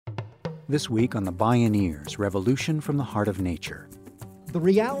This week on The Bioneers, Revolution from the Heart of Nature. The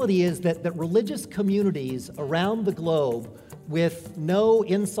reality is that religious communities around the globe, with no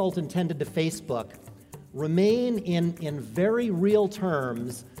insult intended to Facebook, remain in very real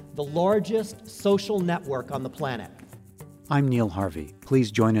terms the largest social network on the planet. I'm Neil Harvey.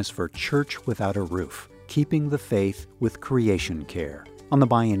 Please join us for Church Without a Roof, Keeping the Faith with Creation Care, on The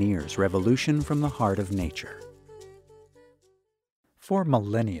Bioneers, Revolution from the Heart of Nature. For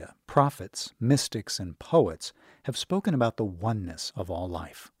millennia, prophets, mystics, and poets have spoken about the oneness of all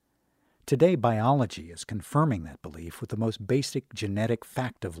life. Today, biology is confirming that belief with the most basic genetic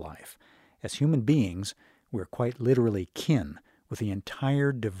fact of life. As human beings, we're quite literally kin with the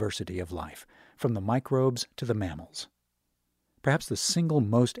entire diversity of life, from the microbes to the mammals. Perhaps the single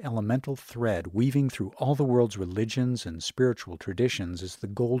most elemental thread weaving through all the world's religions and spiritual traditions is the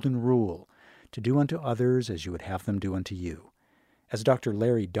golden rule, to do unto others as you would have them do unto you. As Dr.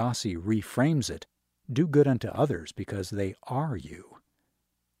 Larry Dossey reframes it, do good unto others because they are you.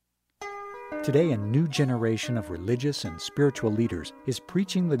 Today, a new generation of religious and spiritual leaders is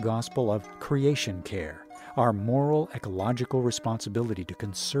preaching the gospel of creation care, our moral, ecological responsibility to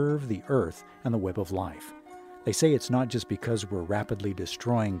conserve the earth and the web of life. They say it's not just because we're rapidly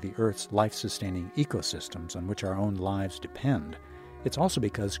destroying the earth's life-sustaining ecosystems on which our own lives depend. It's also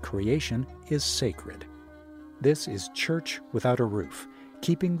because creation is sacred. This is Church Without a Roof,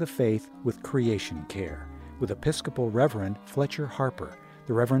 Keeping the Faith with Creation Care, with Episcopal Reverend Fletcher Harper,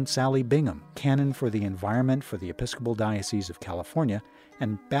 the Reverend Sally Bingham, Canon for the Environment for the Episcopal Diocese of California,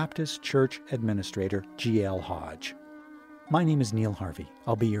 and Baptist Church Administrator G.L. Hodge. My name is Neil Harvey.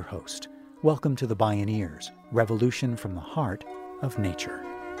 I'll be your host. Welcome to The Bioneers, Revolution from the Heart of Nature.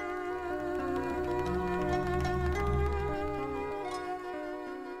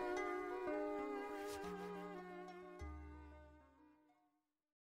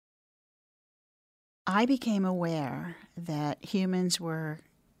 I became aware that humans were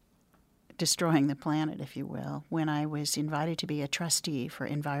destroying the planet, if you will, when I was invited to be a trustee for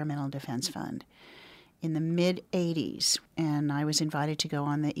Environmental Defense Fund in the mid-'80s, and I was invited to go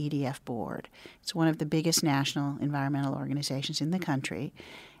on the EDF board. It's one of the biggest national environmental organizations in the country,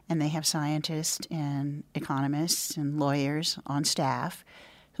 and they have scientists and economists and lawyers on staff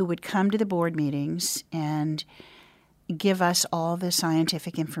who would come to the board meetings and give us all the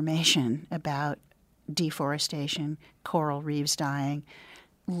scientific information about deforestation, coral reefs dying,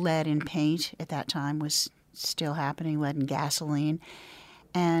 lead in paint at that time was still happening, lead in gasoline.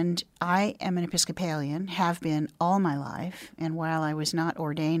 And I am an Episcopalian, have been all my life, and while I was not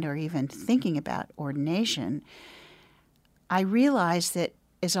ordained or even thinking about ordination, I realized that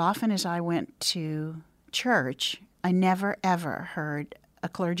as often as I went to church, I never ever heard a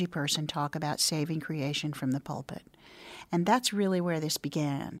clergy person talk about saving creation from the pulpit. And that's really where this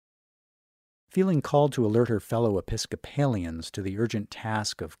began. Feeling called to alert her fellow Episcopalians to the urgent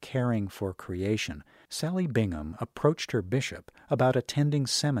task of caring for creation, Sally Bingham approached her bishop about attending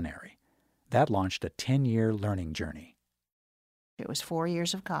seminary. That launched a 10-year learning journey. It was 4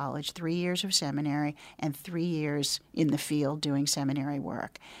 years of college, 3 years of seminary, and 3 years in the field doing seminary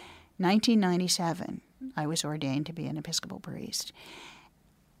work. 1997, I was ordained to be an Episcopal priest.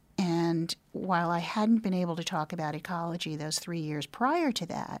 And while I hadn't been able to talk about ecology those 3 years prior to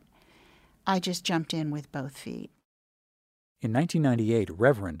that, I just jumped in with both feet. In 1998,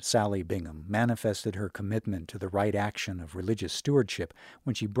 Reverend Sally Bingham manifested her commitment to the right action of religious stewardship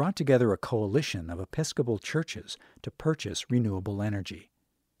when she brought together a coalition of Episcopal churches to purchase renewable energy.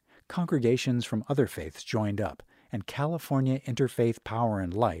 Congregations from other faiths joined up, and California Interfaith Power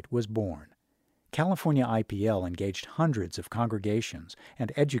and Light was born. California IPL engaged hundreds of congregations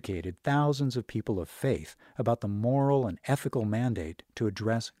and educated thousands of people of faith about the moral and ethical mandate to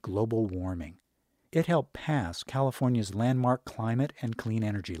address global warming. It helped pass California's landmark climate and clean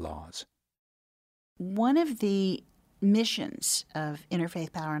energy laws. One of the missions of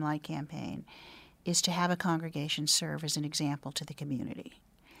Interfaith Power and Light campaign is to have a congregation serve as an example to the community.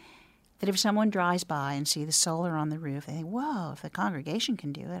 That if someone drives by and see the solar on the roof, they think, whoa, if the congregation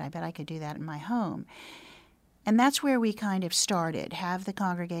can do it, I bet I could do that in my home. And that's where we kind of started. Have the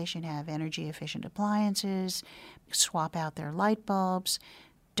congregation have energy-efficient appliances, swap out their light bulbs,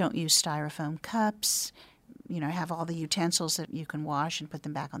 don't use styrofoam cups, have all the utensils that you can wash and put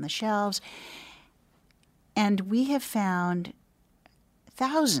them back on the shelves. And we have found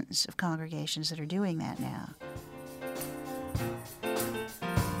thousands of congregations that are doing that now.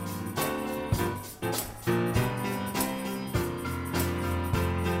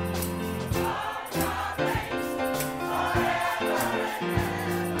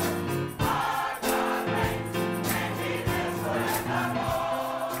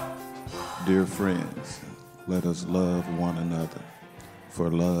 Dear friends, let us love one another,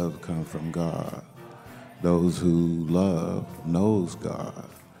 for love comes from God. Those who love knows God.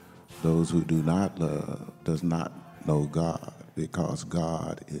 Those who do not love does not know God, because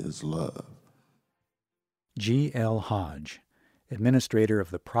God is love. G. L. Hodge, administrator of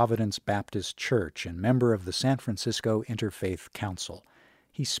the Providence Baptist Church and member of the San Francisco Interfaith Council.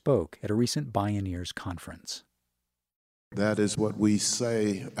 He spoke at a recent Bioneers Conference. That is what we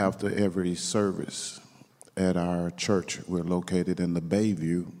say after every service at our church. We're located in the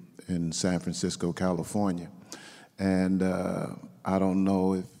Bayview in San Francisco, California. And I don't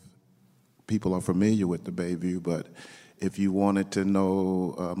know if people are familiar with the Bayview, but if you wanted to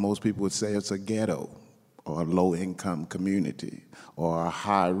know, most people would say it's a ghetto or a low-income community or a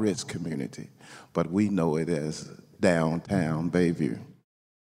high-risk community, but we know it as downtown Bayview.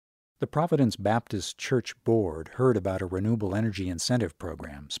 The Providence Baptist Church Board heard about a renewable energy incentive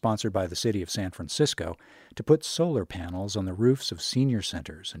program sponsored by the city of San Francisco to put solar panels on the roofs of senior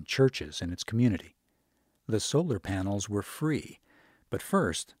centers and churches in its community. The solar panels were free, but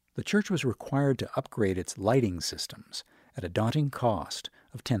first, the church was required to upgrade its lighting systems at a daunting cost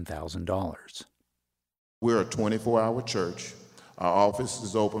of $10,000. We're a 24-hour church. Our office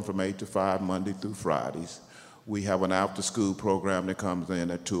is open from 8 to 5, Monday through Fridays. We have an after-school program that comes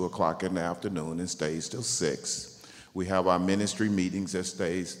in at 2 o'clock in the afternoon and stays till 6. We have our ministry meetings that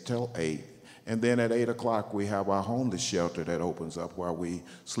stays till 8. And then at 8 o'clock, we have our homeless shelter that opens up where we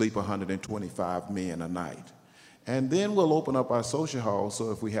sleep 125 men a night. And then we'll open up our social hall, so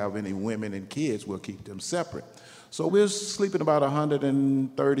if we have any women and kids, we'll keep them separate. So we're sleeping about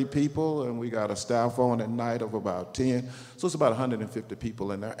 130 people, and we got a staff on at night of about 10. So it's about 150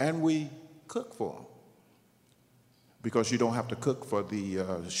 people in there, and we cook for them, because you don't have to cook for the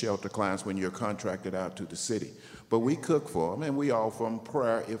shelter clients when you're contracted out to the city. But we cook for them, and we offer them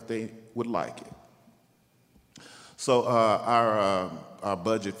prayer if they would like it. So our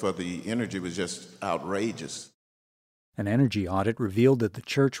budget for the energy was just outrageous. An energy audit revealed that the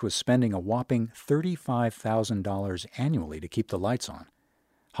church was spending a whopping $35,000 annually to keep the lights on.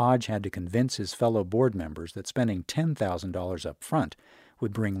 Hodge had to convince his fellow board members that spending $10,000 up front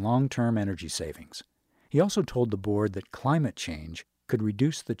would bring long-term energy savings. He also told the board that climate change could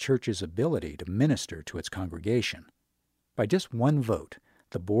reduce the church's ability to minister to its congregation. By just one vote,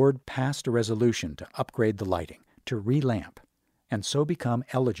 the board passed a resolution to upgrade the lighting, to re-lamp, and so become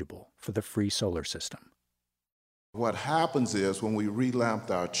eligible for the free solar system. What happens is when we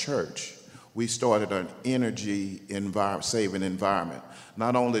relamped our church, we started an energy saving environment.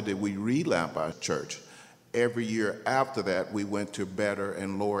 Not only did we relamp our church, every year after that, we went to better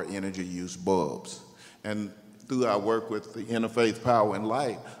and lower energy use bulbs. And through our work with the Interfaith Power and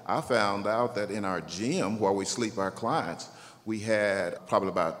Light, I found out that in our gym where we sleep our clients, we had probably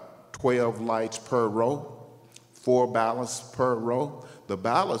about 12 lights per row, 4 ballasts per row. The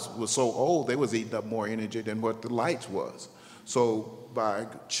ballast was so old, they was eating up more energy than what the lights was. So by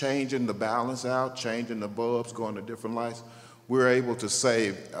changing the balance out, changing the bulbs, going to different lights, we're able to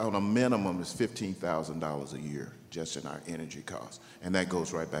save on a minimum is $15,000 a year just in our energy costs. And that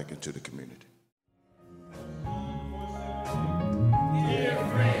goes right back into the community. Dear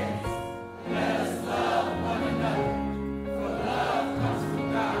friends, let us love one another, for love comes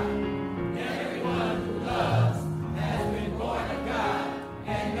from God. Everyone who loves has been born of God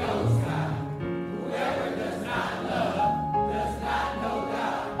and knows God. Whoever does not love does not know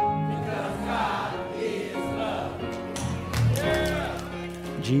God, because God is love.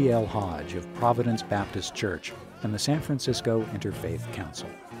 G. L. Hodge of Providence Baptist Church and the San Francisco Interfaith Council.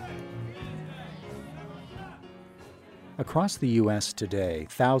 Across the U.S. today,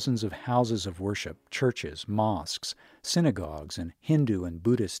 thousands of houses of worship, churches, mosques, synagogues, and Hindu and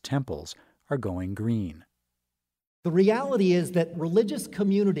Buddhist temples are going green. The reality is that religious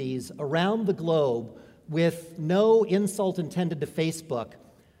communities around the globe, with no insult intended to Facebook,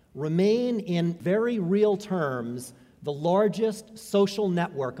 remain in very real terms the largest social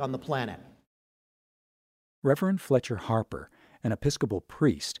network on the planet. Reverend Fletcher Harper, an Episcopal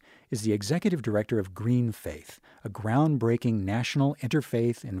priest, is the executive director of Green Faith, a groundbreaking national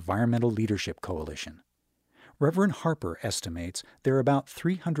interfaith environmental leadership coalition. Reverend Harper estimates there are about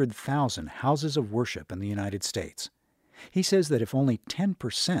 300,000 houses of worship in the United States. He says that if only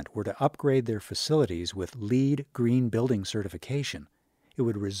 10% were to upgrade their facilities with LEED Green Building certification, it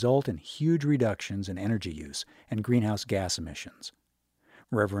would result in huge reductions in energy use and greenhouse gas emissions.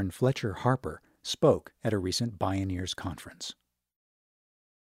 Reverend Fletcher Harper spoke at a recent Bioneers conference.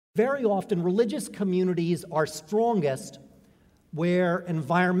 Very often, religious communities are strongest where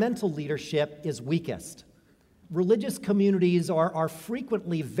environmental leadership is weakest. religious communities are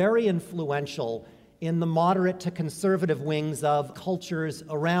frequently very influential in the moderate to conservative wings of cultures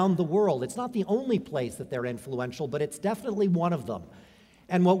around the world. It's not the only place that they're influential, but it's definitely one of them.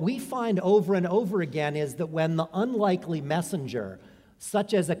 And what we find over and over again is that when the unlikely messenger,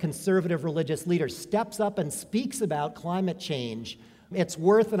 such as a conservative religious leader, steps up and speaks about climate change, it's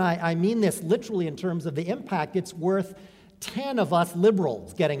worth, and I mean this literally in terms of the impact, it's worth 10 of us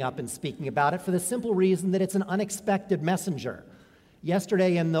liberals getting up and speaking about it for the simple reason that it's an unexpected messenger.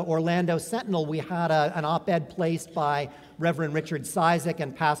 Yesterday in the Orlando Sentinel, we had an op-ed placed by Reverend Richard Cizik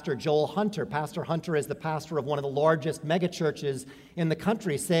and Pastor Joel Hunter. Pastor Hunter is the pastor of one of the largest megachurches in the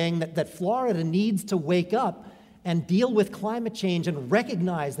country, saying that Florida needs to wake up and deal with climate change and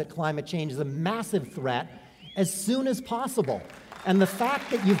recognize that climate change is a massive threat as soon as possible. And the fact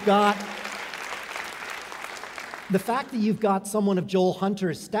that you've got someone of Joel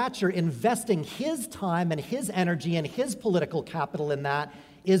Hunter's stature investing his time and his energy and his political capital in that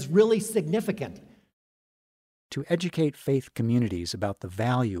is really significant. To educate faith communities about the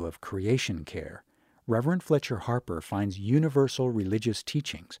value of creation care, Reverend Fletcher Harper finds universal religious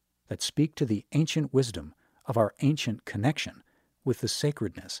teachings that speak to the ancient wisdom of our ancient connection with the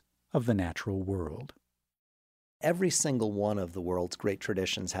sacredness of the natural world. Every single one of the world's great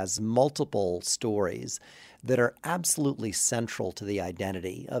traditions has multiple stories that are absolutely central to the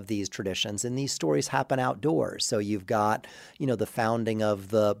identity of these traditions, and these stories happen outdoors. So you've got, the founding of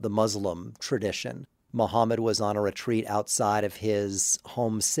the Muslim tradition. Muhammad was on a retreat outside of his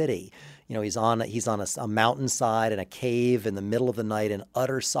home city. He's on a mountainside in a cave in the middle of the night in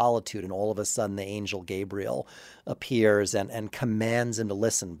utter solitude, and all of a sudden the angel Gabriel appears and commands him to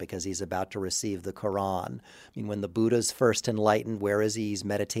listen because he's about to receive the Quran. When the Buddha's first enlightened, where is he? He's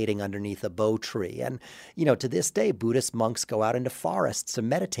meditating underneath a bo tree. And, to this day, Buddhist monks go out into forests to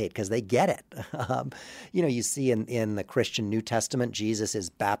meditate because they get it. You see in the Christian New Testament, Jesus is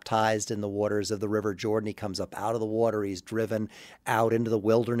baptized in the waters of the River Jordan. He comes up out of the water. He's driven out into the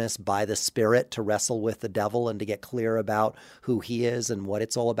wilderness by the Spirit to wrestle with the devil and to get clear about who he is and what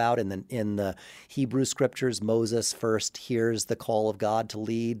it's all about. And then in the Hebrew scriptures, Moses first hears the call of God to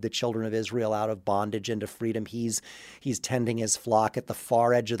lead the children of Israel out of bondage into freedom. He's tending his flock at the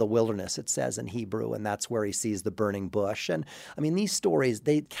far edge of the wilderness, it says in Hebrew, and that's where he sees the burning bush. And these stories,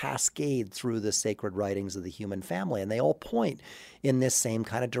 they cascade through the sacred writings of the human family, and they all point in this same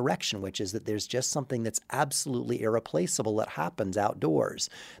kind of direction, which is that there's just something that's absolutely irreplaceable that happens outdoors.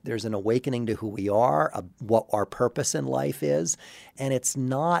 There's an awakening to who we are, what our purpose in life is, and it's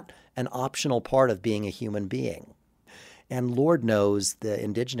not an optional part of being a human being. And Lord knows the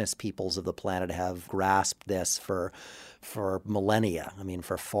indigenous peoples of the planet have grasped this for millennia,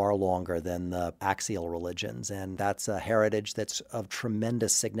 for far longer than the axial religions, and that's a heritage that's of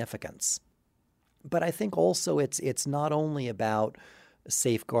tremendous significance. But I think also it's not only about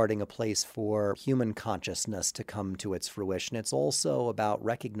safeguarding a place for human consciousness to come to its fruition. It's also about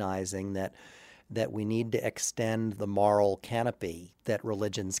recognizing that we need to extend the moral canopy that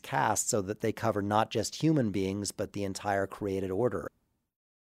religions cast so that they cover not just human beings, but the entire created order.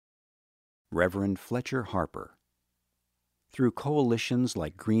 Reverend Fletcher Harper. Through coalitions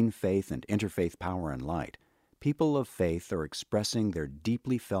like Green Faith and Interfaith Power and Light, people of faith are expressing their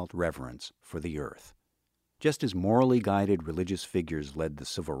deeply felt reverence for the earth. Just as morally guided religious figures led the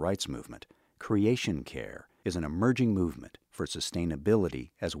civil rights movement, creation care is an emerging movement for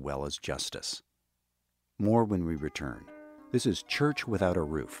sustainability as well as justice. More when we return. This is Church Without a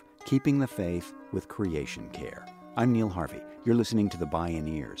Roof, Keeping the Faith with Creation Care. I'm Neil Harvey. You're listening to The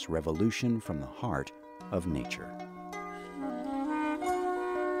Bioneers, Revolution from the Heart of Nature.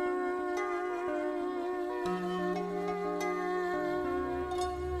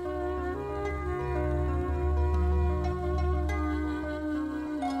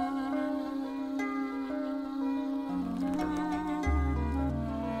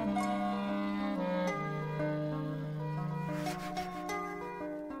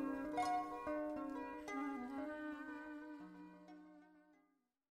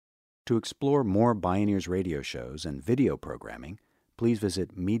 To explore more Bioneers radio shows and video programming, please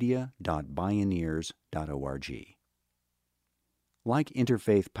visit media.bioneers.org. Like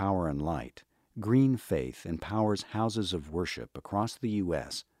Interfaith Power and Light, Green Faith empowers houses of worship across the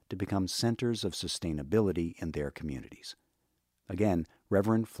U.S. to become centers of sustainability in their communities. Again,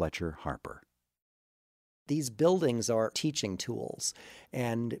 Reverend Fletcher Harper. These buildings are teaching tools,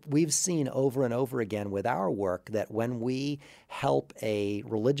 and we've seen over and over again with our work that when we help a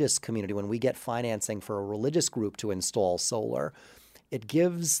religious community, when we get financing for a religious group to install solar, it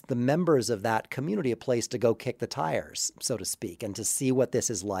gives the members of that community a place to go kick the tires, so to speak, and to see what this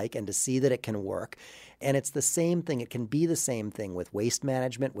is like and to see that it can work. And it's the same thing. It can be the same thing with waste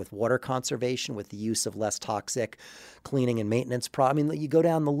management, with water conservation, with the use of less toxic cleaning and maintenance. You go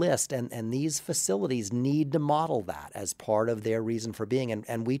down the list, and these facilities need to model that as part of their reason for being.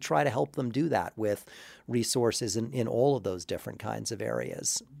 And we try to help them do that with resources in all of those different kinds of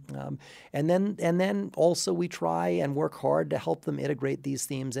areas. And then also we try and work hard to help them integrate these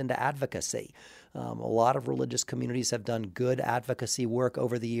themes into advocacy. A lot of religious communities have done good advocacy work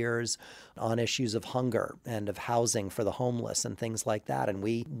over the years on issues of hunger and of housing for the homeless and things like that. And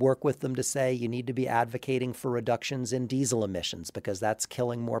we work with them to say you need to be advocating for reductions in diesel emissions because that's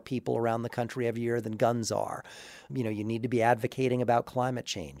killing more people around the country every year than guns are. You need to be advocating about climate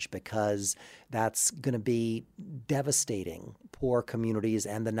change because that's going to be devastating poor communities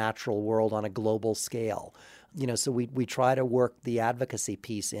and the natural world on a global scale. So we try to work the advocacy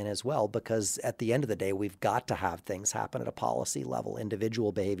piece in as well, because at the end of the day, we've got to have things happen at a policy level.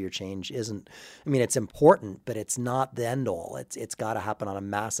 Individual behavior change it's important, but it's not the end all. It's got to happen on a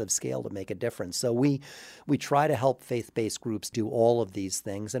massive scale to make a difference. So we try to help faith-based groups do all of these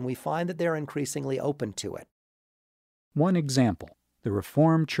things, and we find that they're increasingly open to it. One example, the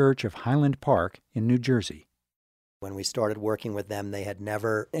Reformed Church of Highland Park in New Jersey. When we started working with them, they had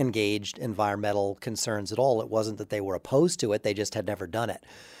never engaged environmental concerns at all. It wasn't that they were opposed to it, they just had never done it.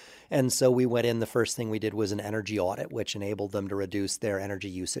 And so we went in, the first thing we did was an energy audit, which enabled them to reduce their energy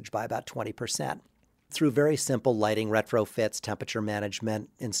usage by about 20%. Through very simple lighting retrofits, temperature management,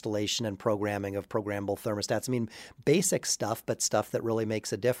 installation and programming of programmable thermostats. Basic stuff, but stuff that really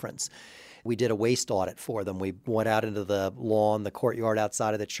makes a difference. We did a waste audit for them. We went out into the lawn, the courtyard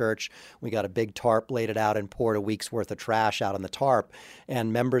outside of the church. We got a big tarp, laid it out, and poured a week's worth of trash out on the tarp.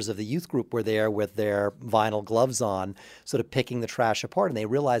 And members of the youth group were there with their vinyl gloves on, sort of picking the trash apart. And they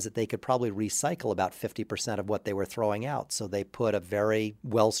realized that they could probably recycle about 50% of what they were throwing out. So they put a very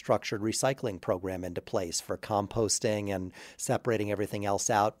well-structured recycling program into place for composting and separating everything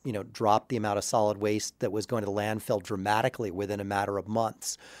else out, dropped the amount of solid waste that was going to the landfill dramatically within a matter of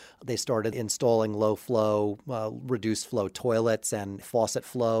months. They started installing low-flow, reduced-flow toilets and faucet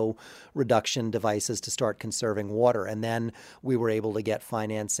flow reduction devices to start conserving water. And then we were able to get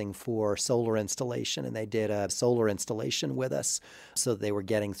financing for solar installation, and they did a solar installation with us. So they were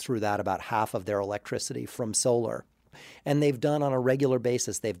getting through that about half of their electricity from solar. And they've done on a regular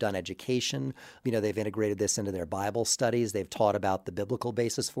basis, they've done education. They've integrated this into their Bible studies. They've taught about the biblical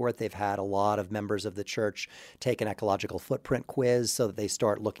basis for it. They've had a lot of members of the church take an ecological footprint quiz so that they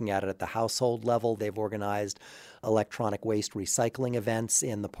start looking at it at the household level. They've organized electronic waste recycling events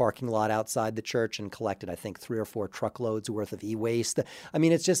in the parking lot outside the church and collected, I think, 3 or 4 truckloads worth of e-waste.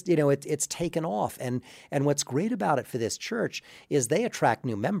 It's just, it's taken off. And what's great about it for this church is they attract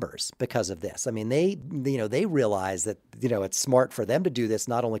new members because of this. They realize that, it's smart for them to do this,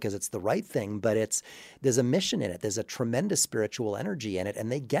 not only because it's the right thing, but there's a mission in it. There's a tremendous spiritual energy in it,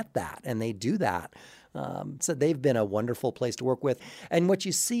 and they get that, and they do that. So they've been a wonderful place to work with. And what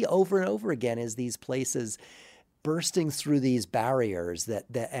you see over and over again is these places bursting through these barriers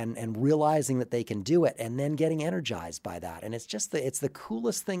and realizing that they can do it and then getting energized by that. And it's just it's the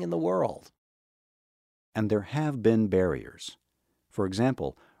coolest thing in the world. And there have been barriers. For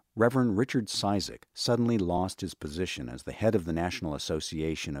example, Reverend Richard Cizik suddenly lost his position as the head of the National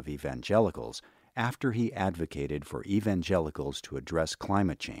Association of Evangelicals after he advocated for evangelicals to address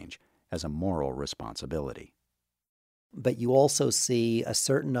climate change as a moral responsibility. But you also see a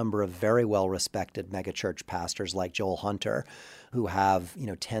certain number of very well-respected megachurch pastors like Joel Hunter who have,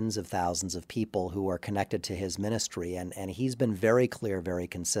 tens of thousands of people who are connected to his ministry. And he's been very clear, very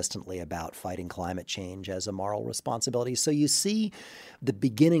consistently about fighting climate change as a moral responsibility. So you see the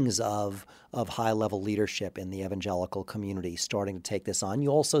beginnings of high-level leadership in the evangelical community starting to take this on. You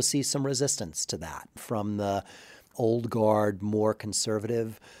also see some resistance to that from the old guard, more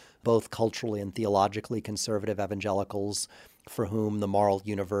conservative, both culturally and theologically conservative evangelicals for whom the moral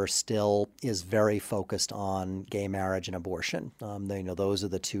universe still is very focused on gay marriage and abortion. Those are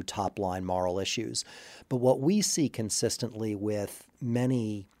the 2 top-line moral issues. But what we see consistently with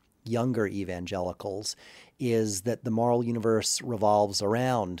many younger evangelicals is that the moral universe revolves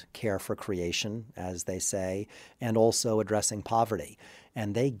around care for creation, as they say, and also addressing poverty.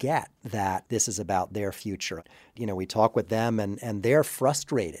 And they get that this is about their future. We talk with them and they're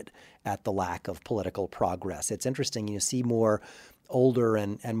frustrated at the lack of political progress. It's interesting, you see more older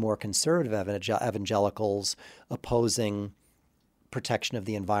and more conservative evangelicals opposing protection of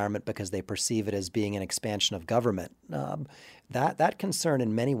the environment because they perceive it as being an expansion of government. That concern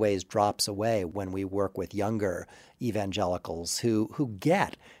in many ways drops away when we work with younger evangelicals who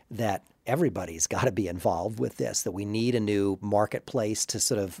get that everybody's got to be involved with this, that we need a new marketplace to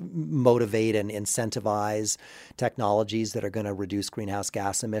sort of motivate and incentivize technologies that are going to reduce greenhouse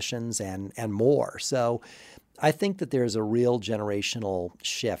gas emissions and more. So I think that there's a real generational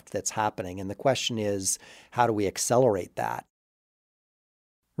shift that's happening. And the question is, how do we accelerate that?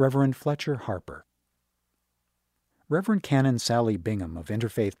 Reverend Fletcher Harper. Reverend Canon Sally Bingham of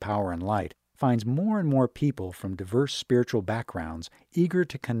Interfaith Power and Light finds more and more people from diverse spiritual backgrounds eager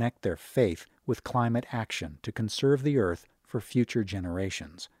to connect their faith with climate action to conserve the earth for future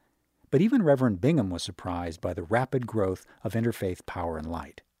generations. But even Reverend Bingham was surprised by the rapid growth of Interfaith Power and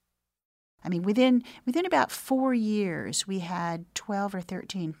Light. I mean, within about 4 years, we had 12 or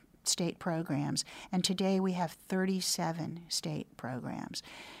 13 state programs, and today we have 37 state programs.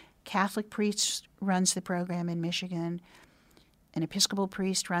 Catholic priest runs the program in Michigan. An Episcopal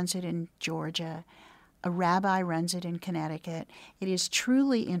priest runs it in Georgia. A rabbi runs it in Connecticut. It is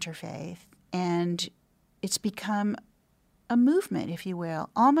truly interfaith, and it's become a movement, if you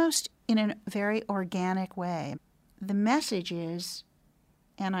will, almost in a very organic way. The message is,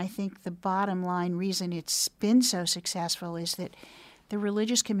 and I think the bottom line reason it's been so successful, is that the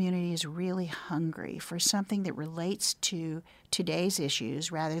religious community is really hungry for something that relates to today's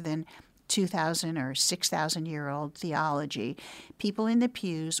issues rather than 2,000 or 6,000-year-old theology. People in the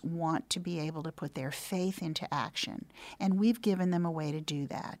pews want to be able to put their faith into action, and we've given them a way to do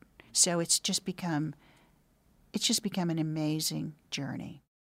that. So it's just become an amazing journey.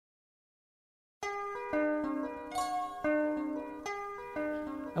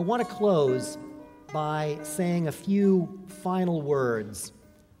 I want to close by saying a few final words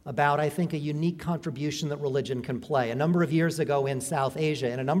about, I think, a unique contribution that religion can play. A number of years ago in South Asia,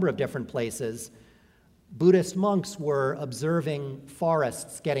 in a number of different places, Buddhist monks were observing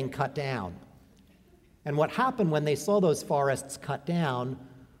forests getting cut down. And what happened when they saw those forests cut down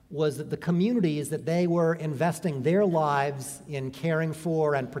was that the communities that they were investing their lives in caring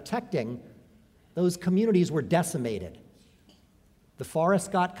for and protecting, those communities were decimated. The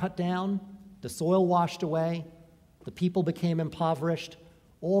forest got cut down, the soil washed away, the people became impoverished,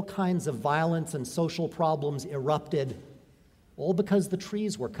 all kinds of violence and social problems erupted, all because the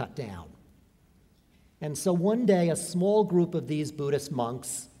trees were cut down. And so one day, a small group of these Buddhist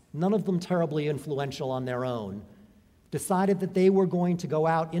monks, none of them terribly influential on their own, decided that they were going to go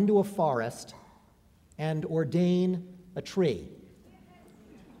out into a forest and ordain a tree.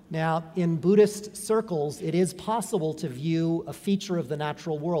 Now, in Buddhist circles, it is possible to view a feature of the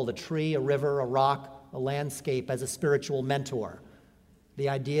natural world, a tree, a river, a rock, a landscape, as a spiritual mentor. The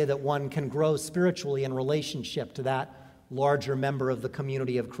idea that one can grow spiritually in relationship to that larger member of the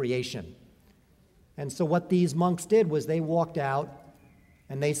community of creation. And so what these monks did was they walked out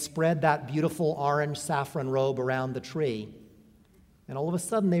and they spread that beautiful orange saffron robe around the tree. And all of a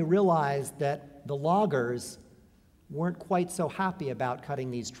sudden they realized that the loggers weren't quite so happy about cutting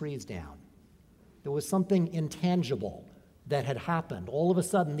these trees down. There was something intangible that had happened. All of a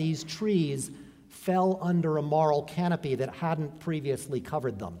sudden these trees fell under a moral canopy that hadn't previously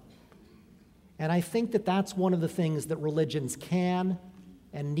covered them. And I think that that's one of the things that religions can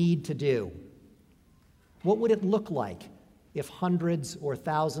and need to do. What would it look like if hundreds or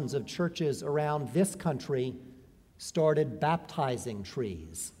thousands of churches around this country started baptizing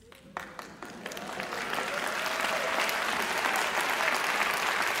trees?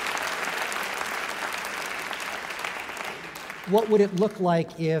 What would it look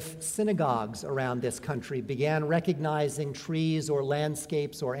like if synagogues around this country began recognizing trees or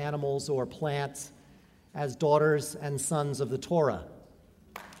landscapes or animals or plants as daughters and sons of the Torah?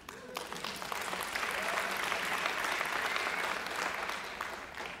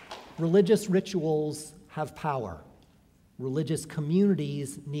 Religious rituals have power. Religious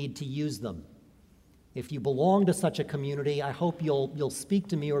communities need to use them. If you belong to such a community, I hope you'll speak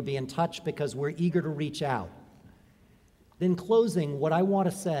to me or be in touch, because we're eager to reach out. In closing, what I want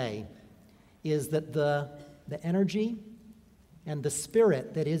to say is that the energy and the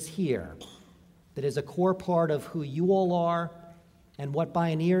spirit that is here, that is a core part of who you all are and what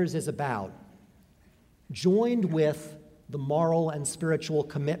Bioneers is about, joined with the moral and spiritual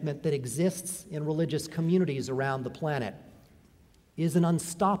commitment that exists in religious communities around the planet, is an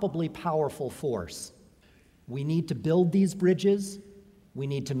unstoppably powerful force. We need to build these bridges, we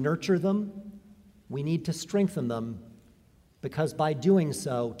need to nurture them, we need to strengthen them, because by doing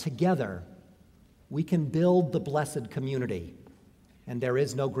so, together, we can build the blessed community, and there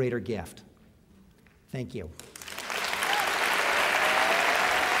is no greater gift. Thank you.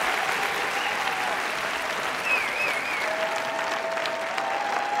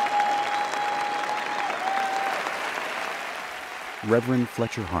 Reverend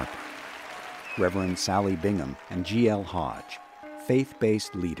Fletcher Harper, Reverend Sally Bingham, and G.L. Hodge,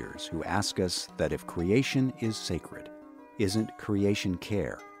 faith-based leaders who ask us that if creation is sacred, isn't creation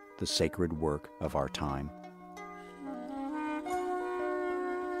care the sacred work of our time?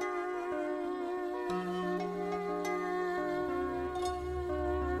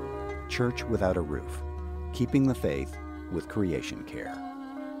 Church Without a Roof, keeping the faith with creation care.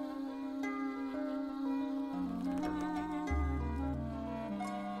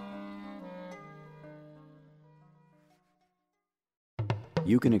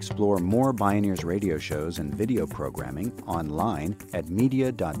 You can explore more Bioneers radio shows and video programming online at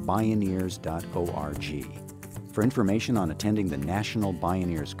media.bioneers.org. For information on attending the National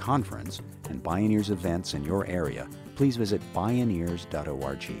Bioneers Conference and Bioneers events in your area, please visit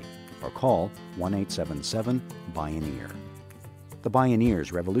bioneers.org or call 1-877-BIONEER. The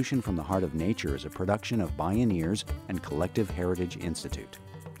Bioneers Revolution from the Heart of Nature is a production of Bioneers and Collective Heritage Institute.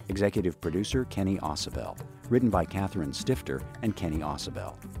 Executive producer Kenny Ausubel. Written by Catherine Stifter and Kenny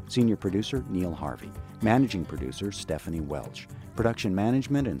Ausubel. Senior producer Neil Harvey. Managing producer Stephanie Welch. Production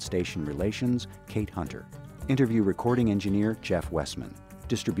management and station relations Kate Hunter. Interview recording engineer Jeff Westman.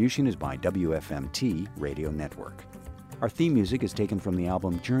 Distribution is by WFMT Radio Network. Our theme music is taken from the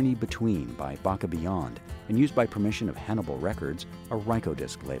album Journey Between by Baka Beyond and used by permission of Hannibal Records, a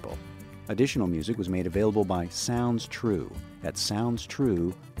Rykodisc label. Additional music was made available by Sounds True at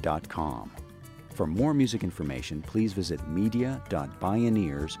soundstrue.com. For more music information, please visit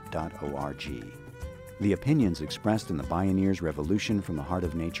media.bioneers.org. The opinions expressed in the Bioneers Revolution from the Heart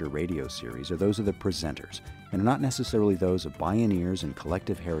of Nature radio series are those of the presenters and are not necessarily those of Bioneers and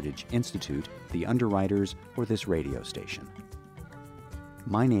Collective Heritage Institute, the underwriters, or this radio station.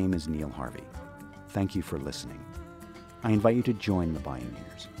 My name is Neil Harvey. Thank you for listening. I invite you to join the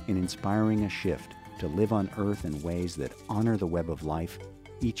Bioneers in inspiring a shift to live on Earth in ways that honor the web of life,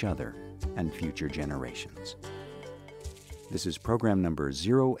 each other, and future generations. This is program number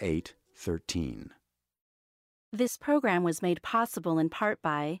 0813. This program was made possible in part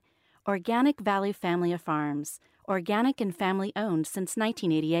by Organic Valley Family of Farms, organic and family-owned since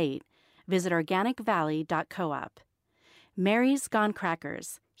 1988. Visit organicvalley.coop. Mary's Gone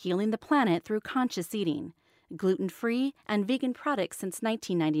Crackers, healing the planet through conscious eating. Gluten-free and vegan products since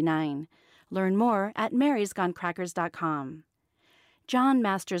 1999. Learn more at marysgonecrackers.com. John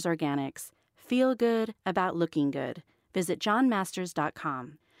Masters Organics. Feel good about looking good. Visit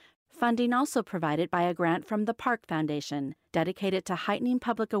johnmasters.com. Funding also provided by a grant from the Park Foundation, dedicated to heightening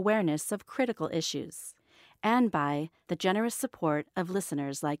public awareness of critical issues, and by the generous support of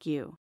listeners like you.